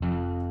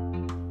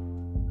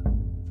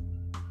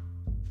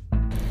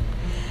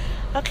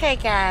Okay,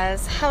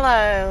 guys.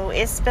 Hello.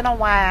 It's been a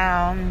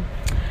while.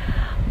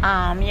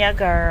 Your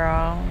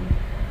girl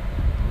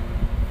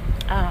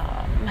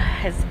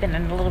has been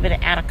a little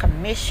bit out of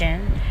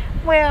commission.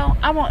 Well,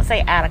 I won't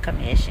say out of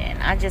commission.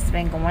 I just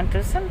been going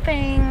through some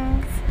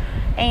things,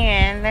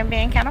 and they're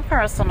being kind of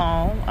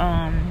personal.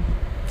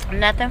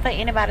 Nothing for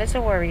anybody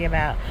to worry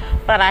about.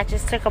 But I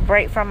just took a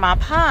break from my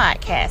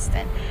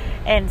podcasting,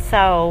 and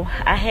so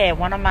I had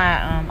one of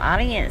my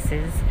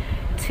audiences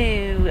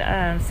to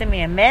send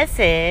me a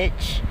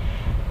message,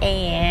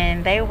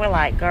 and they were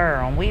like,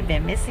 "Girl, we've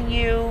been missing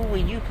you. Will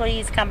you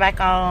please come back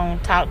on,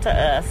 talk to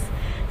us?"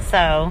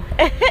 So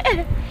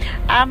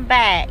I'm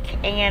back,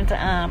 and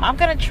I'm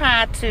gonna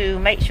try to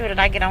make sure that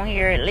I get on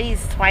here at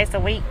least twice a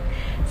week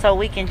so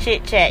we can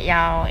chit chat,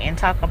 y'all, and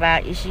talk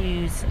about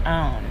issues.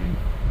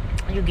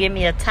 You give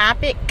me a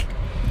topic,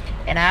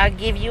 and I'll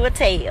give you a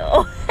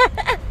tale.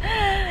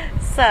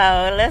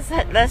 So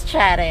let's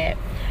try that.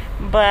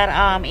 But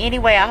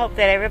anyway, I hope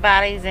that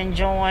everybody's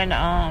enjoying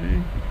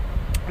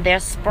their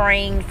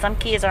spring. Some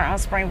kids are on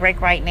spring break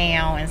right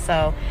now, and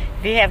so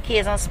if you have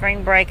kids on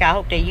spring break, I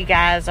hope that you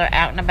guys are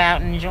out and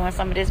about and enjoying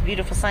some of this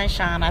beautiful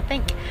sunshine. I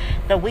think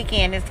the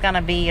weekend is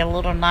gonna be a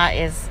little not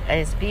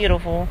as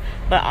beautiful,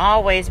 but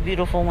always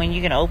beautiful when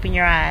you can open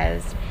your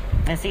eyes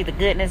and see the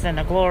goodness and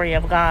the glory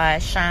of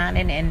God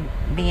shining and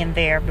being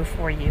there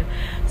before you.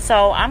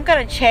 So I'm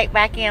gonna check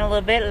back in a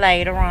little bit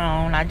later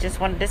on. I just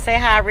wanted to say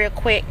hi real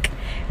quick,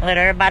 let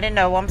everybody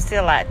know I'm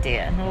still out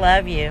there.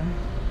 Love you.